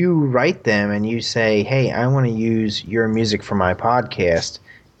 if you write them and you say, hey, I want to use your music for my podcast,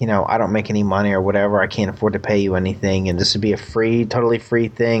 I don't make any money or whatever, I can't afford to pay you anything, and this would be a totally free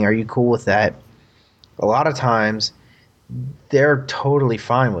thing. Are you cool with that? A lot of times, they're totally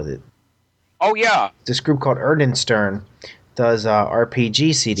fine with it. Oh, yeah. This group called Erdenstern does RPG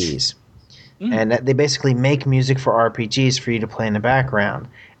CDs. And they basically make music for RPGs for you to play in the background.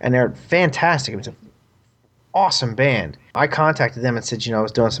 And they're fantastic. It's an awesome band. I contacted them and said, I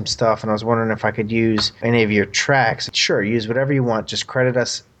was doing some stuff and I was wondering if I could use any of your tracks. Sure, use whatever you want. Just credit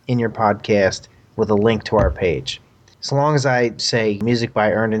us in your podcast with a link to our page. As long as I say music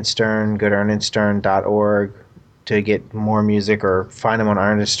by Erdenstern, go to erdenstern.org to get more music or find them on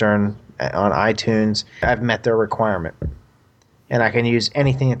Erdenstern on iTunes, I've met their requirement. And I can use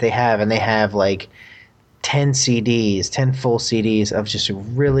anything that they have, and they have like 10 full CDs of just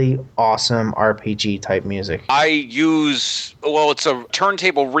really awesome RPG type music. I use, it's a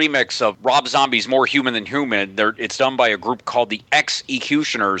turntable remix of Rob Zombie's More Human Than Human. It's done by a group called the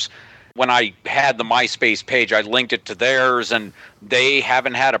Executioners. When I had the MySpace page, I linked it to theirs, and they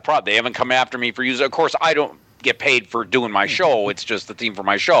haven't had a problem. They haven't come after me for using it. Of course, I don't get paid for doing my show. It's just the theme for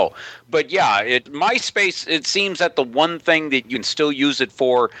my show. But yeah, MySpace, it seems that the one thing that you can still use it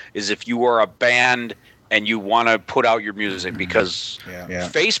for is if you are a band and you want to put out your music, because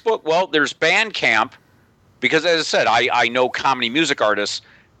Facebook, there's Bandcamp, because as I said, I know comedy music artists,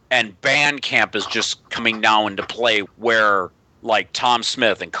 and Bandcamp is just coming now into play where like Tom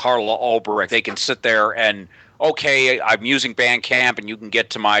Smith and Carla Albrecht, they can sit there and, okay, I'm using Bandcamp and you can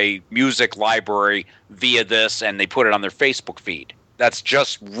get to my music library via this, and they put it on their Facebook feed. That's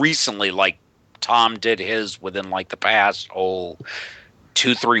just recently, like Tom did his within like the past,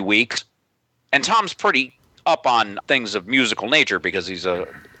 2-3 weeks. And Tom's pretty up on things of musical nature because he's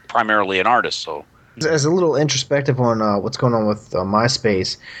primarily an artist. So, as a little introspective on what's going on with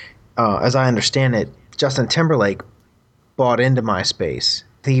MySpace, as I understand it, Justin Timberlake bought into MySpace.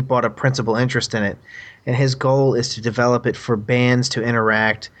 He bought a principal interest in it, and his goal is to develop it for bands to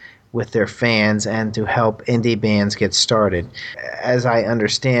interact with their fans and to help indie bands get started. As I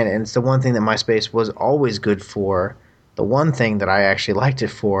understand it, and it's the one thing that MySpace was always good for, the one thing that I actually liked it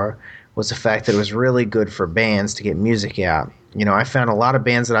for was the fact that it was really good for bands to get music out. I found a lot of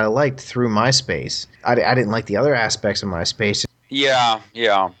bands that I liked through MySpace. I didn't like the other aspects of MySpace. Yeah.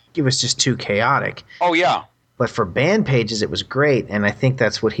 It was just too chaotic. Oh, yeah. But for band pages, it was great, and I think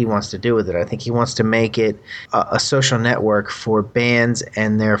that's what he wants to do with it. I think he wants to make it a social network for bands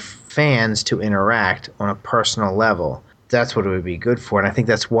and their fans to interact on a personal level. That's what it would be good for, and I think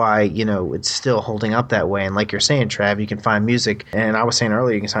that's why, it's still holding up that way. And like you're saying, Trav, you can find music, and I was saying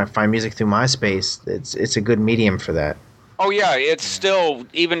earlier, you can find music through MySpace. It's a good medium for that. Oh, yeah, it's still,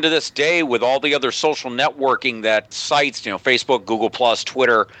 even to this day, with all the other social networking that sites, Facebook, Google+,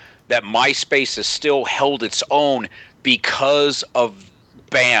 Twitter, that MySpace has still held its own because of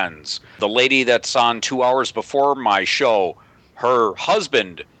bands. The lady that's on 2 hours before my show, her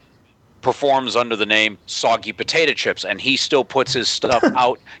husband performs under the name Soggy Potato Chips, and he still puts his stuff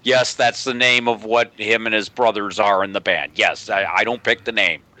out. Yes, that's the name of what him and his brothers are in the band. Yes, I don't pick the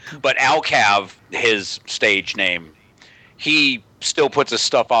name. But Alcav, his stage name, he still puts his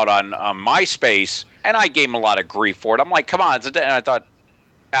stuff out on MySpace, and I gave him a lot of grief for it. I'm like, come on. And I thought,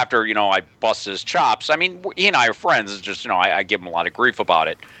 after, I bust his chops, I mean, he and I are friends. It's just, I give him a lot of grief about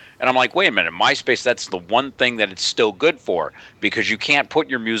it. And I'm like, wait a minute, MySpace, that's the one thing that it's still good for, because you can't put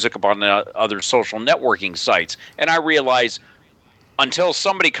your music up on the other social networking sites. And I realize until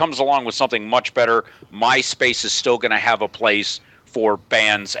somebody comes along with something much better, MySpace is still going to have a place for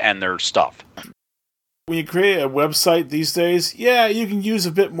bands and their stuff. When you create a website these days, you can use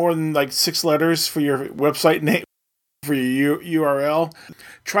a bit more than like 6 letters for your website name. For your URL,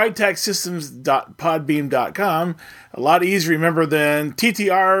 TritacSystems.podbean.com. A lot easier to remember than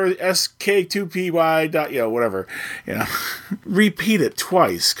TTRSK2PY. Whatever. Repeat it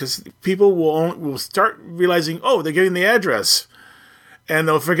twice, because people will start realizing, they're getting the address, and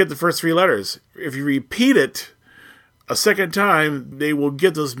they'll forget the first 3 letters. If you repeat it a second time, they will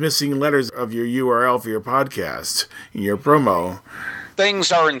get those missing letters of your URL for your podcast in your promo.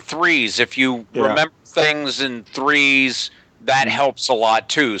 Things are in 3s. If you remember things in 3s, that helps a lot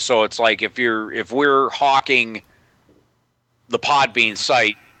too. So it's like if we're hawking the Podbean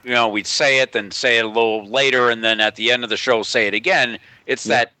site, we'd say it, then say it a little later, and then at the end of the show say it again. It's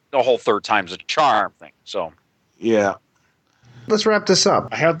that the whole third time's a charm thing. So let's wrap this up.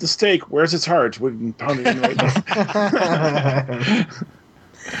 I have the steak. Where's its heart? We're pounding it right now.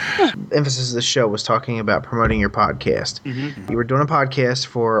 Emphasis of the show was talking about promoting your podcast. You were doing a podcast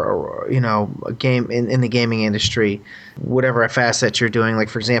for a game in the gaming industry, whatever facet you're doing. Like,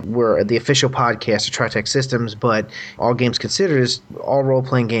 for example, we're the official podcast of TriTech Systems, but All Games Considered is all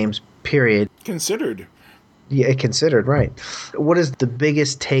role-playing games, period. Considered. Yeah, considered, right. What is the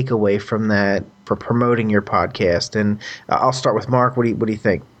biggest takeaway from that for promoting your podcast? And I'll start with Mark. What do you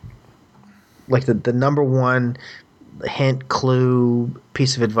think? like the number one hint, clue,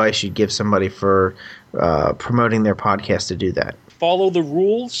 piece of advice you'd give somebody for promoting their podcast to do that? Follow the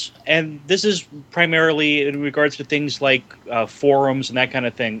rules, and this is primarily in regards to things like forums and that kind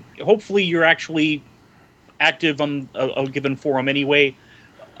of thing. Hopefully you're actually active on a given forum anyway.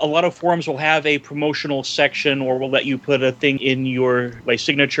 A lot of forums will have a promotional section or will let you put a thing in your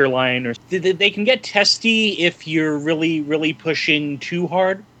signature line. Or they can get testy if you're really, really pushing too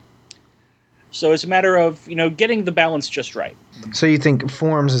hard. So it's a matter of getting the balance just right. So you think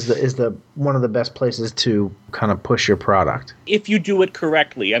forums is the one of the best places to kind of push your product if you do it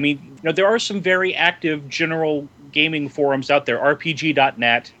correctly. I mean, there are some very active general gaming forums out there.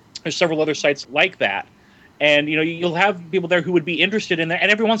 RPG.net. There's several other sites like that, and you'll have people there who would be interested in that. And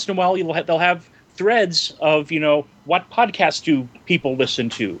every once in a while, they'll have threads of what podcasts do people listen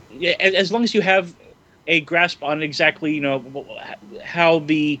to. As long as you have a grasp on exactly how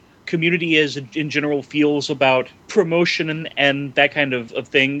the community is in general feels about promotion and that kind of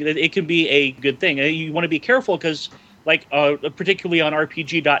thing, it can be a good thing. You want to be careful because particularly on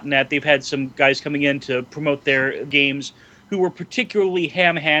RPG.net, they've had some guys coming in to promote their games who were particularly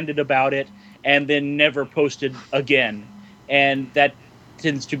ham-handed about it and then never posted again, and that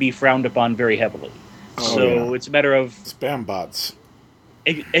tends to be frowned upon very heavily. It's a matter of spam bots.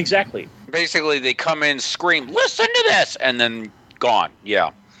 Exactly. Basically, they come in, scream, "Listen to this," and then gone.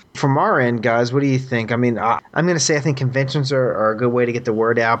 Yeah. From our end, guys, what do you think? I mean, I'm going to say I think conventions are a good way to get the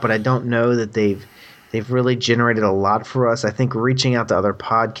word out, but I don't know that they've really generated a lot for us. I think reaching out to other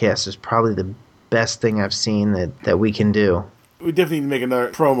podcasts is probably the best thing I've seen that we can do. We definitely need to make another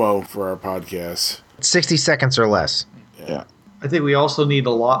promo for our podcast. 60 seconds or less. Yeah. I think we also need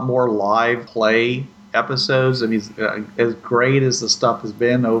a lot more live play episodes. I mean, as great as the stuff has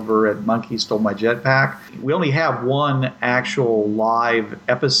been over at Monkey Stole My Jetpack, we only have one actual live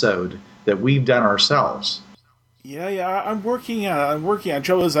episode that we've done ourselves. Yeah, I'm working on it.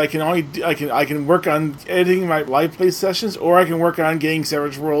 Trouble is, I can work on editing my live play sessions, or I can work on getting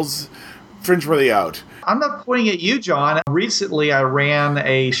Savage Worlds Fringeworthy out. I'm not pointing at you, John. Recently, I ran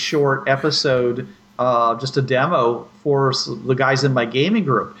a short episode, just a demo for the guys in my gaming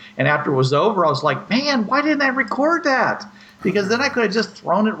group. And after it was over, I was like, man, why didn't I record that? Because then I could have just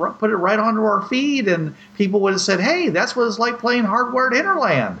put it right onto our feed, and people would have said, hey, that's what it's like playing Hardwired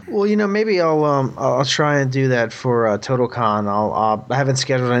Hinterland. Well, maybe I'll try and do that for TotalCon. I haven't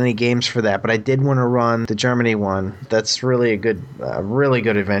scheduled any games for that, but I did want to run the Germany one. That's really a really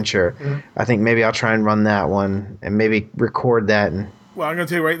good adventure. Mm-hmm. I think maybe I'll try and run that one and maybe record that. Well, I'm going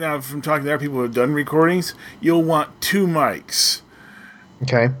to tell you right now, from talking to other people who have done recordings, you'll want 2 mics.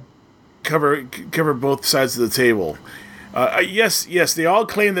 Okay. Cover both sides of the table. Yes, they all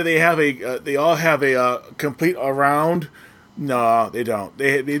claim that they have a complete around. No, they don't.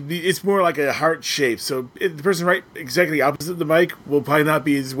 It's more like a heart shape. So the person right exactly opposite the mic will probably not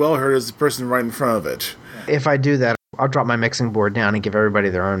be as well heard as the person right in front of it. If I do that, I'll drop my mixing board down and give everybody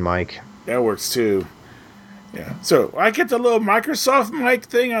their own mic. That works too. Yeah. So I get the little Microsoft mic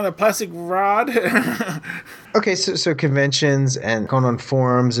thing on a plastic rod. Okay, so conventions and going on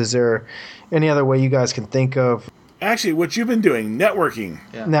forums, is there any other way you guys can think of? Actually, what you've been doing, networking.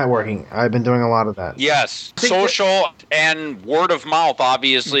 Yeah. Networking. I've been doing a lot of that. Yes. Social and word of mouth,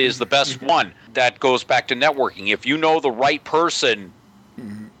 obviously, is the best one. That goes back to networking. If you know the right person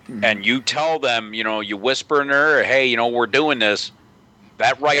and you tell them, you whisper in their ear, hey, we're doing this,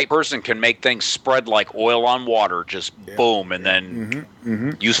 that right person can make things spread like oil on water. Just boom. And then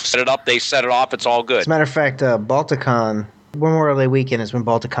you set it up, they set it off, it's all good. As a matter of fact, Balticon, Memorial Day weekend is when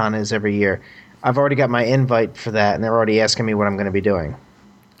Balticon is every year. I've already got my invite for that, and they're already asking me what I'm going to be doing.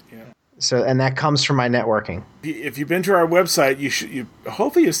 Yeah. So, and that comes from my networking. If you've been to our website,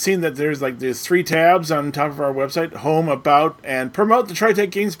 hopefully you've seen that there's 3 tabs on top of our website: Home, About, and Promote the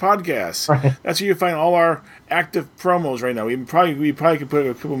TriTech Games Podcast. Right. That's where you find all our active promos right now. We probably could put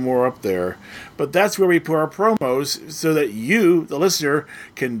a couple more up there, but that's where we put our promos so that you, the listener,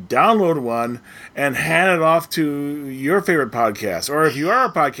 can download one and hand it off to your favorite podcast. Or if you are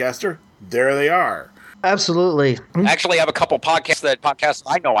a podcaster, there they are. Absolutely. I actually have a couple podcasts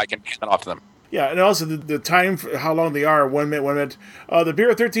I know I can hand off to them. Yeah, and also the time, for how long they are, 1 minute, 1 minute. The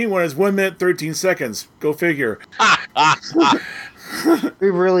Beer 13 one is 1 minute, 13 seconds. Go figure. We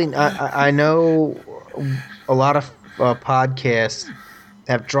really, I know a lot of podcasts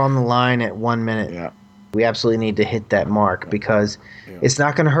have drawn the line at 1 minute. Yeah. We absolutely need to hit that mark because it's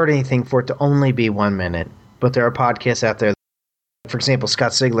not going to hurt anything for it to only be 1 minute. But there are podcasts out there. For example,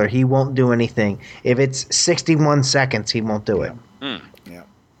 Scott Sigler, he won't do anything. If it's 61 seconds, he won't do it. Yeah.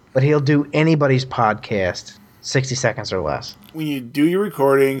 But he'll do anybody's podcast 60 seconds or less. When you do your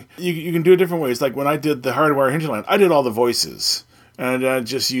recording, you can do it different ways. Like when I did the Hardwire Hinterland, I did all the voices. And I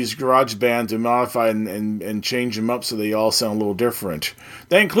just used GarageBand to modify and change them up so they all sound a little different.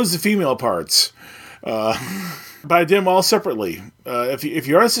 That includes the female parts. But I did them all separately. If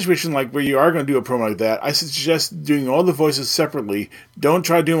you're in a situation like where you are going to do a promo like that, I suggest doing all the voices separately. Don't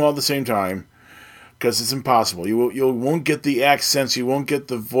try doing them all at the same time, because it's impossible. You won't get the accents, you won't get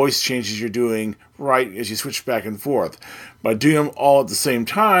the voice changes you're doing right as you switch back and forth. By doing them all at the same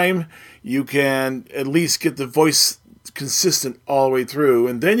time, you can at least get the voice consistent all the way through,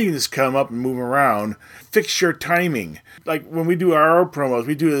 and then you can just come up and move around. Fix your timing. Like when we do our promos,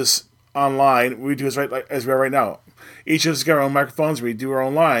 we do this online. We do this right like as we are right now. Each of us got our own microphones. We do our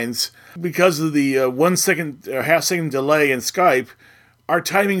own lines. Because of the 1 second, half second delay in Skype, our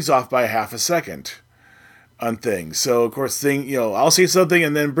timing's off by a half a second on things. So of course, I'll say something,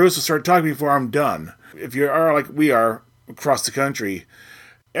 and then Bruce will start talking before I'm done. If you are like we are across the country,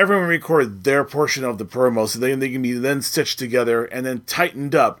 everyone record their portion of the promo so they can be then stitched together and then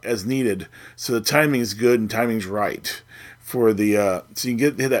tightened up as needed, so the timing is good and timing's right for the so you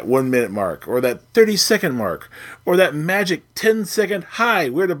can hit that 1 minute mark or that 30-second mark or that magic 10-second high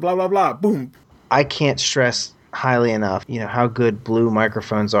where the blah blah blah boom. I can't stress highly enough, how good Blue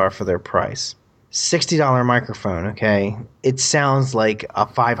microphones are for their price. $60 microphone, okay? It sounds like a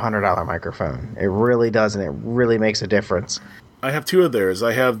 $500 microphone. It really does, and it really makes a difference. I have two of theirs.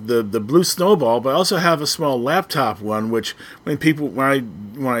 I have the Blue Snowball, but I also have a small laptop one, which when I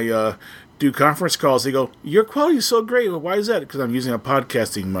do conference calls, they go, "Your quality is so great." Well, why is that? Because I'm using a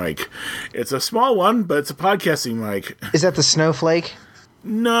podcasting mic. It's a small one, but it's a podcasting mic. Is that the Snowflake?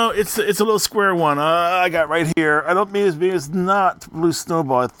 No, it's a little square one I got right here. I don't mean it's not Blue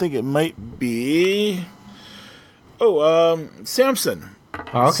Snowball. I think it might be. Samson.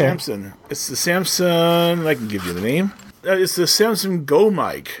 Oh, okay. Samson. It's the Samson. I can give you the name. It's the Samson Go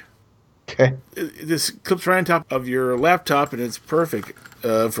mic. Okay. This clips right on top of your laptop, and it's perfect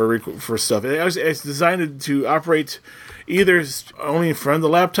for stuff. It's designed to operate either only in front of the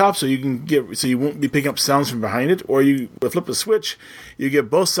laptop, so you won't be picking up sounds from behind it, or you flip a switch, you get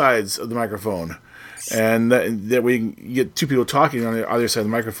both sides of the microphone, and that way you can get two people talking on the other side of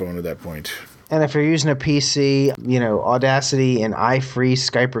the microphone at that point. And if you're using a PC, Audacity and iFree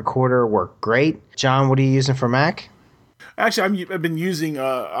Skype Recorder work great. John, what are you using for Mac? Actually, I've been using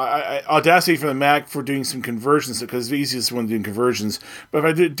Audacity for the Mac for doing some conversions, because it's the easiest one doing conversions. But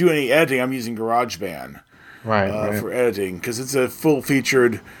if I do any editing, I'm using GarageBand. Right. For editing, because it's a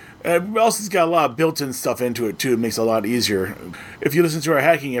full-featured. Also, it's got a lot of built-in stuff into it too. It makes it a lot easier. If you listen to our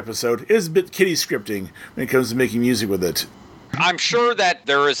hacking episode, it is a bit kiddie scripting when it comes to making music with it. I'm sure that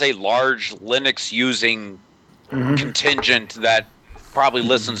there is a large Linux-using contingent that probably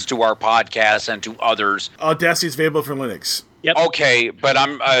listens to our podcast and to others. Audacity is available for Linux. Yep. Okay, but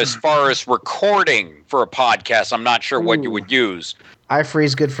I'm as far as recording for a podcast, I'm not sure what you would use. iFree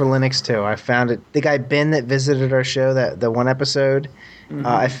is good for Linux too. I found it. The guy Ben that visited our show, the one episode,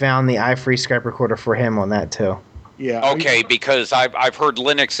 I found the iFree Skype recorder for him on that too. Yeah. Okay, because I've heard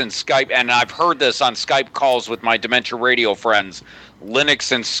Linux and Skype, and I've heard this on Skype calls with my Dementia Radio friends.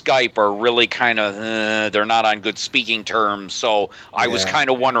 Linux and Skype are really kind of they're not on good speaking terms. So I was kind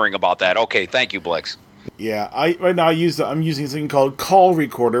of wondering about that. Okay, thank you, Blix. Yeah, right now I'm using something called Call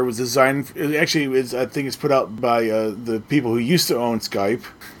Recorder. It was designed. I think it's put out by the people who used to own Skype.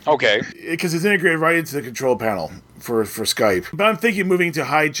 Okay. Because it's integrated right into the control panel for Skype. But I'm thinking moving to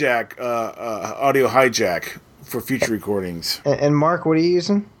Hijack, Audio Hijack for future recordings. And Mark, what are you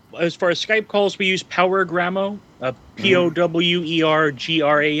using? As far as Skype calls, we use PowerGramo,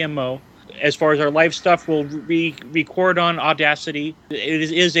 PowerGramo. As far as our live stuff, we'll record on Audacity.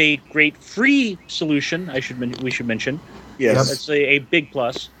 It is a great free solution, we should mention. Yes. That's a big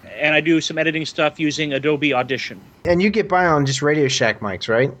plus. And I do some editing stuff using Adobe Audition. And you get by on just Radio Shack mics,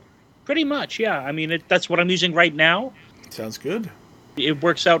 right? Pretty much, yeah. I mean, that's what I'm using right now. Sounds good. It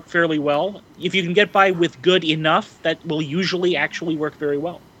works out fairly well. If you can get by with good enough, that will usually actually work very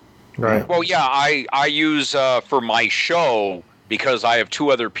well. Right. Well, yeah, I use for my show, because I have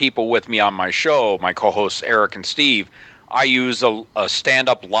two other people with me on my show, my co-hosts Eric and Steve. I use a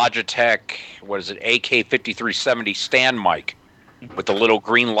stand-up Logitech, AK5370 stand mic with the little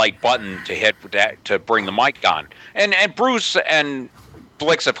green light button to hit to bring the mic on. And Bruce and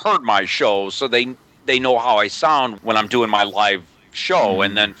Blix have heard my show, so they know how I sound when I'm doing my live show.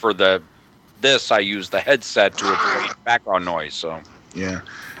 And then for this, I use the headset to avoid background noise. So yeah.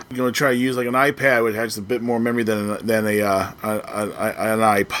 You're going to try to use like an iPad, which has a bit more memory than an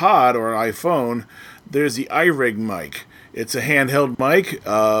iPod or an iPhone. There's the iRig mic. It's a handheld mic.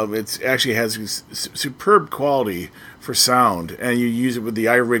 It actually has superb quality for sound, and you use it with the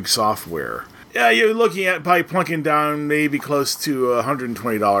iRig software. Yeah, you're looking at probably plunking down maybe close to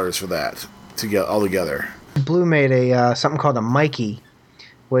 $120 for that to get all together. Blue made a something called a Mikey,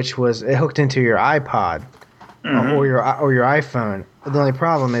 which was it hooked into your iPod or your iPhone. The only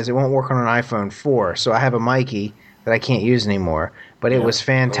problem is it won't work on an iPhone 4, so I have a Mikey that I can't use anymore. But it was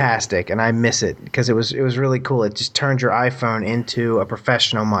fantastic, and I miss it because it was really cool. It just turned your iPhone into a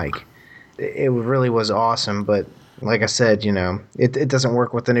professional mic. It really was awesome, but like I said, it doesn't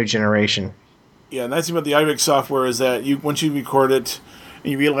work with the new generation. Yeah, and that's about the iRig software is that once you record it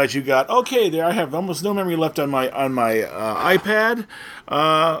and you realize you got there, I have almost no memory left on my iPad.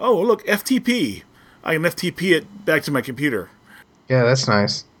 Look, FTP. I can FTP it back to my computer. Yeah, that's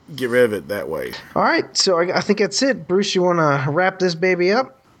nice. Get rid of it that way. All right, so I think that's it. Bruce, you want to wrap this baby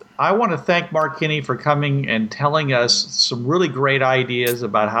up? I want to thank Mark Kinney for coming and telling us some really great ideas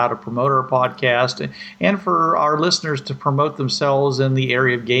about how to promote our podcast and for our listeners to promote themselves in the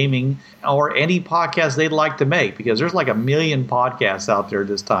area of gaming or any podcast they'd like to make, because there's like 1 million podcasts out there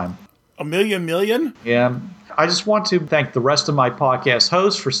this time. 1 million? Yeah. I just want to thank the rest of my podcast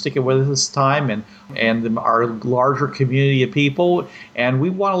hosts for sticking with us this time and our larger community of people. And we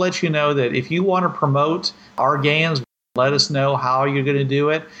want to let you know that if you want to promote our games, let us know how you're going to do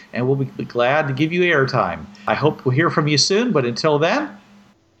it, and we'll be glad to give you airtime. I hope we'll hear from you soon, but until then,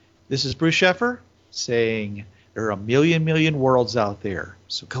 this is Bruce Sheffer saying there are 1 million worlds out there,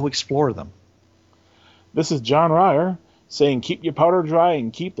 so go explore them. This is John Ryer saying keep your powder dry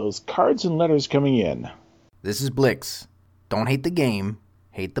and keep those cards and letters coming in. This is Blix. Don't hate the game,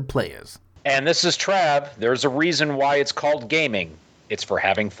 hate the players. And this is Trav. There's a reason why it's called gaming. It's for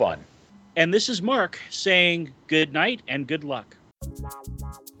having fun. And this is Mark saying good night and good luck.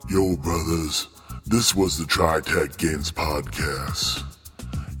 Yo, brothers, this was the TriTech Games Podcast.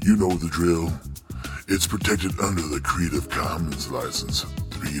 You know the drill. It's protected under the Creative Commons License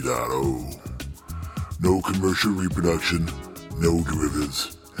 3.0. No commercial reproduction, no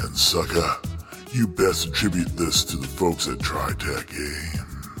derivatives, and sucker, you best attribute this to the folks at TriTech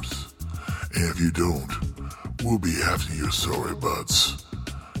Games. And if you don't, we'll be after your sorry butts,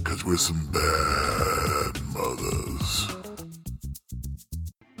 'cause we're some bad mothers.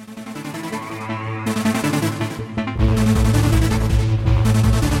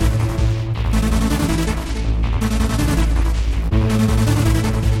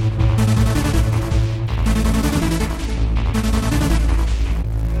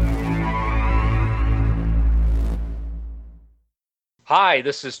 Hi,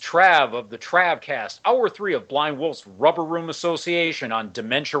 this is Trav of the Travcast, Hour 3 of Blind Wolf's Rubber Room Association on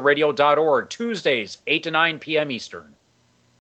DementiaRadio.org, Tuesdays, 8 to 9 p.m. Eastern.